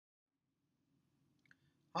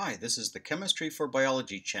Hi, this is the Chemistry for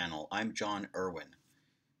Biology channel. I'm John Irwin.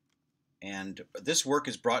 And this work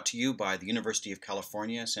is brought to you by the University of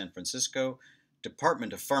California, San Francisco,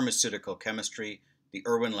 Department of Pharmaceutical Chemistry, the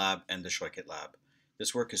Irwin Lab, and the Schweikert Lab.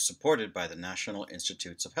 This work is supported by the National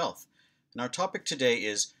Institutes of Health. And our topic today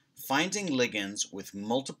is finding ligands with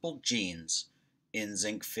multiple genes in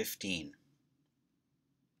zinc 15.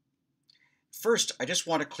 First, I just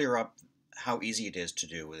want to clear up how easy it is to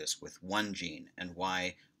do this with one gene and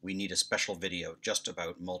why we need a special video just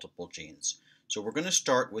about multiple genes. So we're going to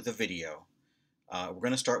start with a video. We're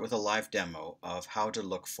going to start with a live demo of how to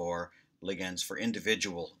look for ligands for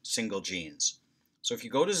individual single genes. So if you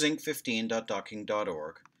go to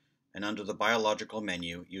zinc15.docking.org and under the biological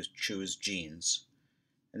menu you choose genes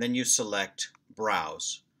and then you select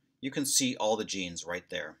browse, you can see all the genes right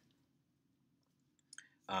there.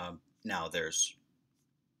 Now there's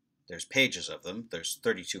pages of them. There's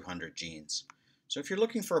 3,200 genes. So if you're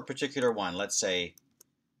looking for a particular one, let's say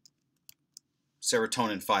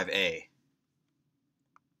serotonin 5A,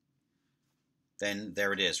 then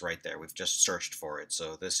there it is right there. We've just searched for it.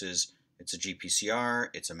 So it's a GPCR,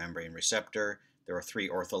 it's a membrane receptor. There are 3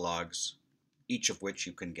 orthologs, each of which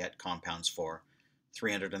you can get compounds for,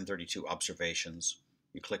 332 observations.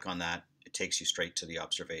 You click on that, it takes you straight to the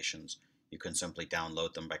observations. You can simply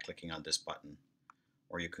download them by clicking on this button.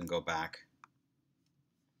 Or you can go back,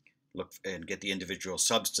 look and get the individual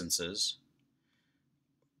substances,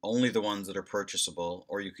 only the ones that are purchasable,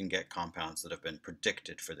 or you can get compounds that have been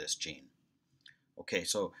predicted for this gene. Okay,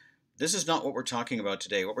 so this is not what we're talking about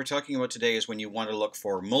today. What we're talking about today is when you want to look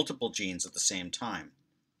for multiple genes at the same time.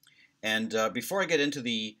 And before I get into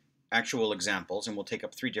the actual examples, and we'll take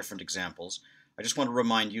up 3 different examples, I just want to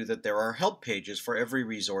remind you that there are help pages for every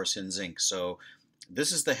resource in Zinc. So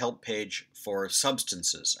this is the help page for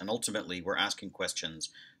substances, and ultimately we're asking questions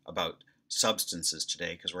about substances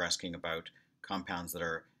today because we're asking about compounds that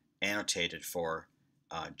are annotated for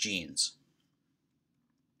genes.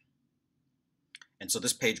 And so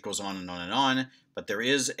this page goes on and on and on, but there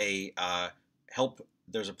is a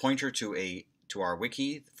there's a pointer to our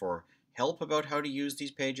wiki for help about how to use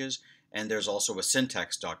these pages, and there's also a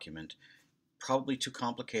syntax document, probably too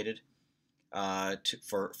complicated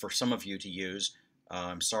for some of you to use.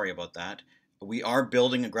 I'm sorry about that. We are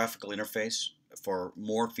building a graphical interface for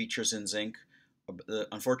more features in Zinc.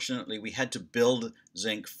 Unfortunately, we had to build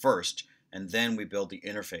Zinc first, and then we build the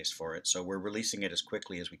interface for it. So we're releasing it as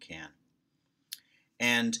quickly as we can.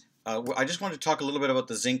 And I just want to talk a little bit about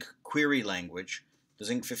the Zinc query language, the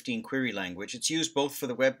Zinc 15 query language. It's used both for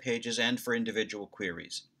the web pages and for individual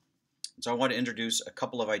queries. So I want to introduce a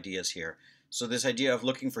couple of ideas here. So this idea of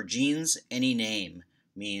looking for genes any name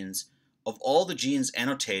means of all the genes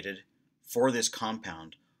annotated for this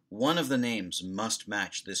compound, one of the names must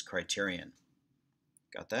match this criterion.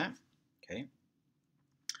 Got that? Okay.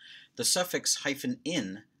 The suffix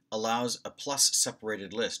 -in allows a plus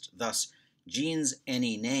separated list. Thus, genes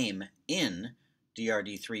any name in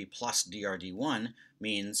DRD3 plus DRD1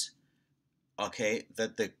 means, okay,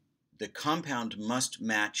 that the compound must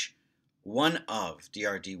match one of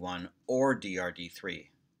DRD1 or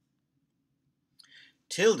DRD3.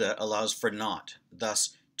 Tilde allows for not.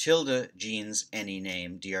 Thus, tilde genes any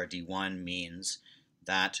name DRD1 means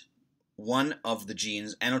that one of the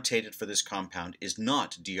genes annotated for this compound is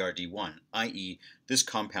not DRD1, i.e. this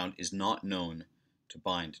compound is not known to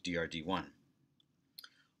bind DRD1.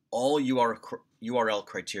 All URL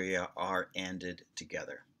criteria are ANDed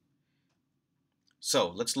together. So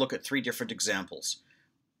let's look at 3 different examples.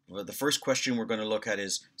 The first question we're going to look at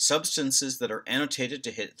is substances that are annotated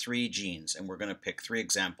to hit 3 genes, and we're going to pick 3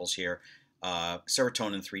 examples here,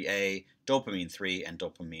 serotonin 3A, dopamine 3, and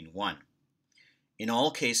dopamine 1. In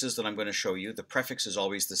all cases that I'm going to show you, the prefix is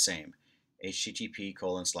always the same,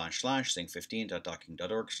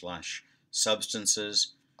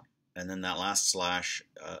 http://zinc15.docking.org/substances, and then that last slash,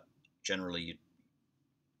 generally you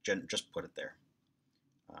just put it there.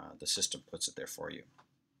 The system puts it there for you.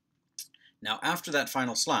 Now, after that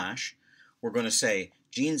final slash, we're going to say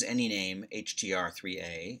genes any name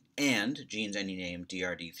HTR3A and genes any name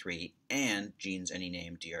DRD3 and genes any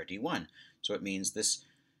name DRD1. So it means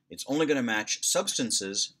it's only going to match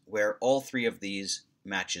substances where all 3 of these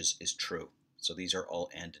matches is true. So these are all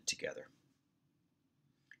ANDed together.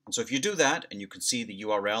 And so if you do that, and you can see the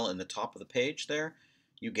URL in the top of the page there,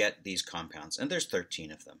 you get these compounds, and there's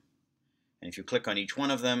 13 of them. And if you click on each one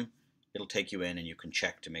of them, it'll take you in and you can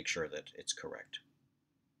check to make sure that it's correct.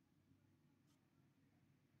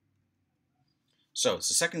 So the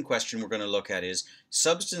second question we're going to look at is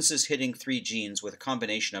substances hitting 3 genes with a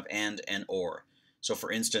combination of and or. So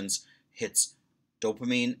for instance, hits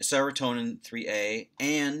serotonin 3A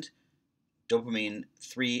and dopamine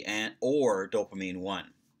 3 or dopamine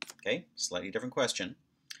 1. Okay, slightly different question.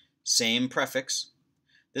 Same prefix.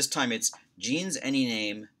 This time it's genes any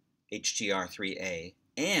name HTR3A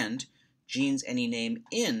and genes any name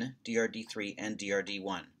in DRD3 and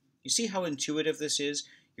DRD1. You see how intuitive this is?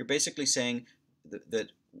 You're basically saying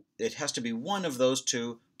that it has to be one of those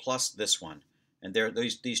two plus this one. And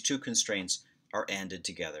these two constraints are ANDed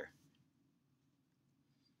together.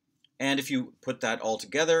 And if you put that all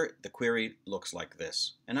together, the query looks like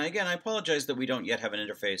this. And again, I apologize that we don't yet have an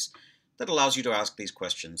interface that allows you to ask these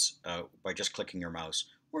questions by just clicking your mouse.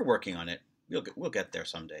 We're working on it. We'll get there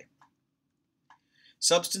someday.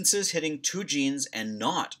 Substances hitting 2 genes and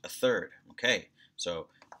not a third. Okay, so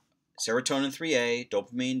serotonin 3A,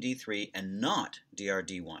 dopamine D3, and not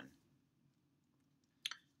DRD1.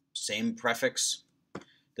 Same prefix.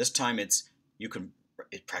 This time it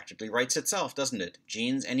practically writes itself, doesn't it?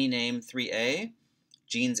 Genes any name 3A,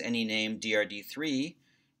 genes any name DRD3,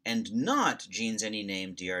 and not genes any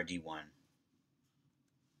name DRD1.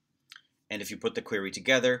 And if you put the query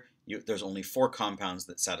together, there's only 4 compounds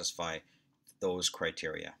that satisfy those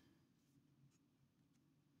criteria.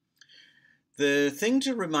 The thing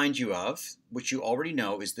to remind you of, which you already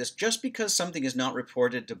know, is this: just because something is not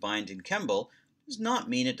reported to bind in ChEMBL does not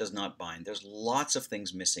mean it does not bind. There's lots of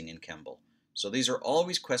things missing in ChEMBL. So these are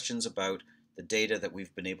always questions about the data that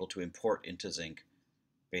we've been able to import into ZINC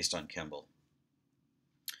based on ChEMBL.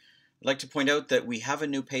 I'd like to point out that we have a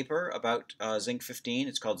new paper about ZINC 15.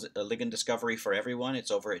 It's called Ligand Discovery for Everyone.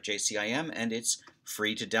 It's over at JCIM and it's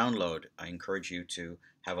free to download. I encourage you to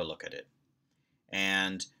have a look at it.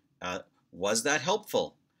 And was that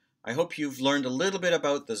helpful? I hope you've learned a little bit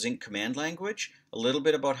about the ZINC command language, a little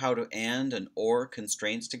bit about how to and or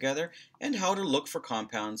constraints together, and how to look for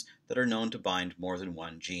compounds that are known to bind more than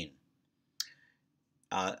one gene.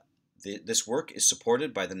 This work is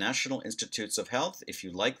supported by the National Institutes of Health. If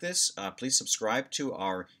you like this, please subscribe to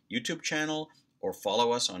our YouTube channel or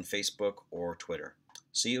follow us on Facebook or Twitter.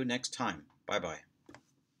 See you next time. Bye-bye.